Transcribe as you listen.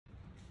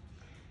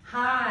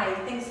Hi,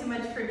 thanks so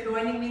much for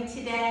joining me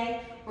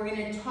today. We're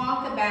going to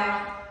talk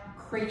about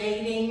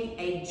creating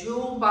a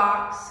jewel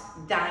box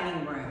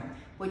dining room,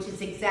 which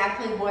is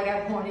exactly what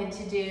I wanted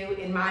to do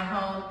in my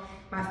home.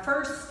 My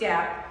first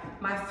step,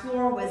 my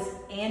floor was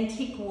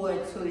antique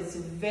wood, so it's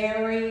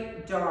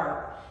very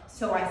dark.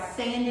 So I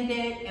sanded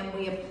it and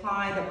we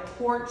applied a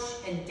porch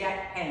and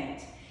deck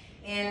paint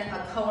in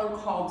a color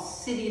called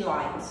City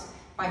Lights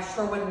by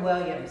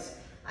Sherwin-Williams.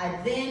 I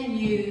then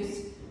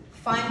used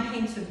fine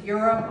paints of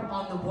Europe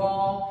on the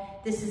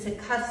wall. This is a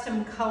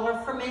custom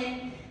color for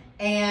me,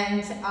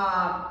 and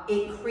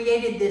it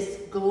created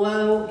this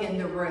glow in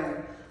the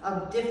room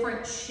of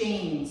different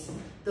sheens.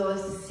 The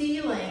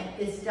ceiling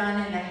is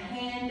done in a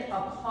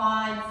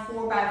hand-applied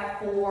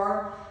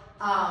 4x4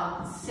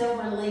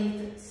 silver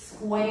leaf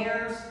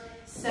squares.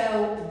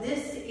 So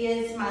this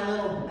is my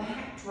little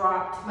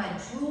backdrop to my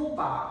jewel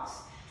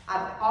box.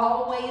 I've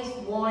always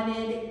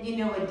wanted,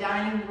 a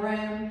dining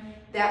room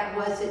that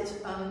was its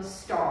own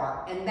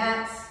star. And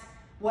that's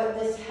what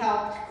this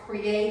helped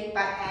create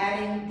by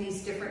adding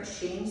these different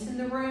sheens in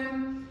the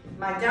room.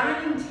 My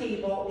dining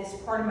table is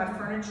part of my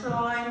furniture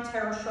line,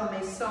 Terre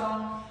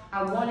Maison.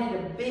 I wanted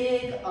a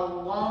big,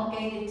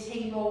 elongated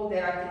table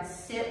that I could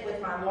sit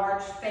with my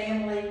large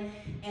family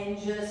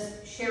and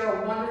just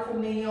share a wonderful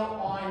meal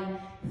on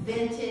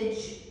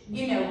vintage,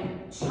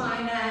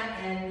 china,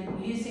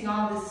 and using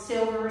all the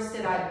silvers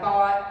that I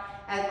bought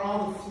at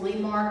all the flea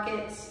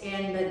markets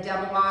and the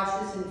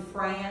demoulages in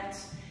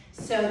France.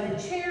 So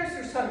the chairs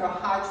are sort of a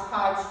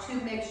hodgepodge, two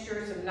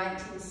mixtures of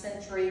 19th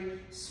century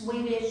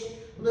Swedish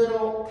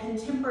little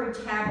contemporary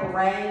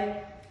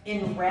cabaret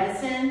in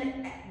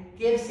resin,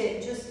 gives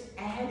it just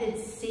added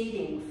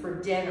seating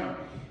for dinner.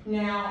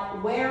 Now,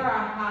 where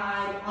I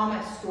hide all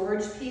my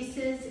storage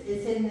pieces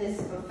is in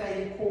this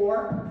buffet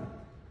decor,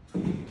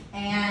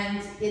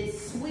 and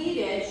it's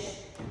Swedish.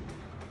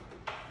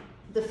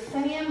 The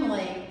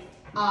family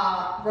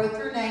wrote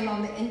their name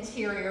on the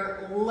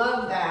interior,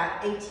 love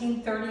that,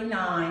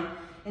 1839.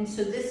 And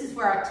so this is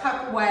where I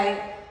tuck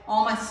away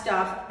all my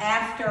stuff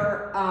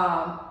after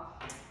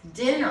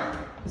dinner.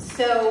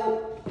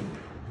 So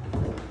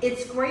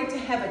it's great to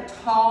have a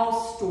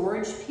tall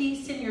storage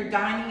piece in your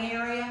dining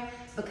area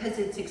because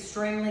it's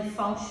extremely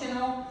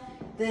functional.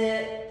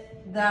 The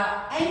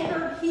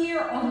anchor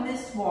here on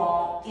this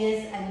wall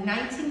is a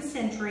 19th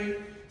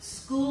century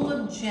School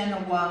of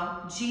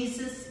Genoa,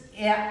 Jesus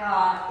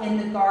in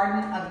the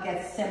Garden of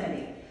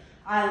Gethsemane.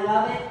 I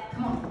love it.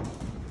 Come on.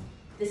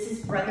 This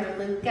is Brother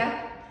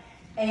Luca.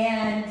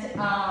 And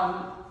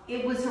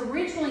it was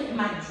originally in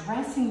my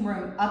dressing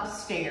room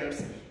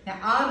upstairs. Now,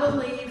 I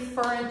believe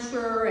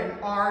furniture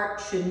and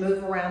art should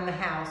move around the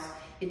house.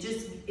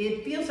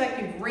 It feels like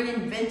you've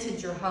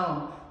reinvented your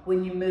home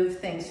when you move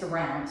things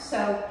around.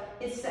 So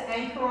it's the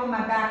anchor on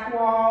my back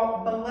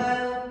wall.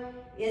 Below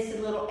is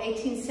a little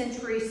 18th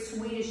century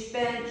Swedish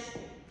bench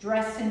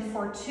dressed in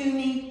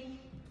Fortuny.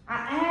 I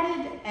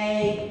added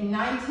a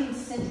 19th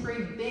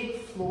century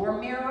big floor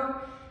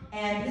mirror,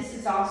 and this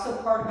is also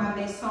part of my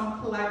Maison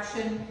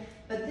collection,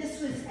 but this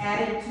was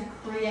added to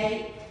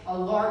create a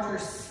larger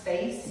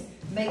space,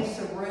 makes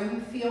the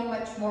room feel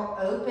much more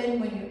open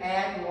when you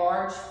add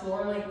large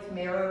floor-length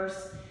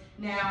mirrors.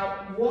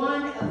 Now,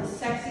 one of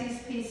the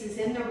sexiest pieces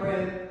in the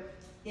room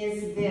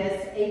is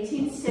this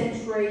 18th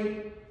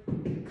century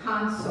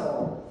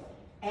console,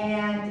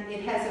 and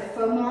it has a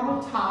faux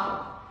marble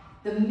top.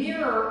 The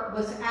mirror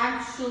was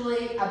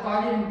actually, I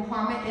bought it in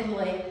Parma,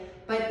 Italy,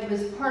 but it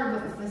was part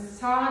of a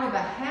facade of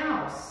a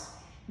house,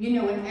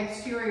 an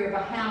exterior of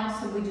a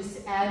house, and we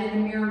just added a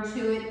mirror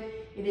to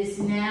it. It is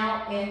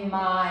now in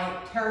my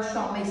Terre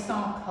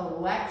Maison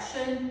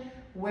collection,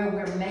 where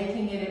we're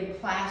making it in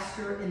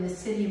plaster in the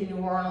city of New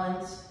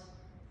Orleans.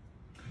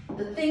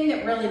 The thing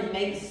that really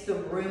makes the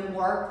room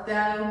work,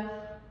 though,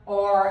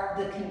 are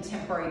the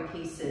contemporary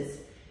pieces.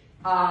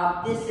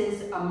 This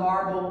is a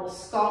marble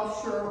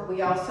sculpture.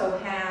 We also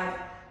have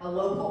a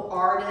local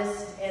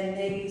artist, and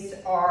these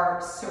are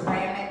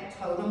ceramic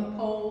totem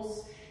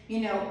poles.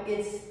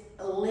 It's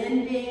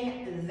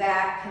lending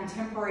that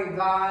contemporary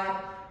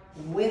vibe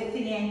with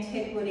the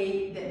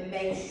antiquity that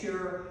makes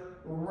your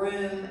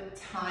room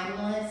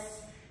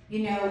timeless.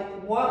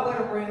 What would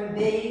a room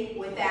be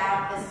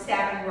without a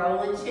stabbing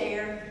roller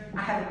chair?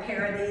 I have a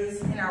pair of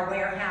these in our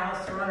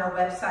warehouse or on our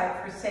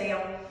website for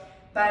sale.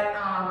 But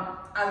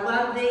I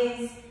love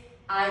these.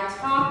 I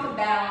talk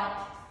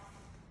about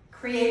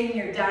creating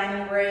your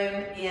dining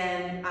room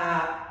in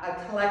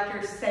a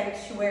Collector's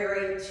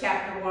Sanctuary,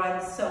 Chapter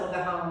 1, Soul of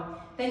the Home.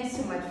 Thanks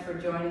so much for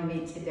joining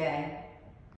me today.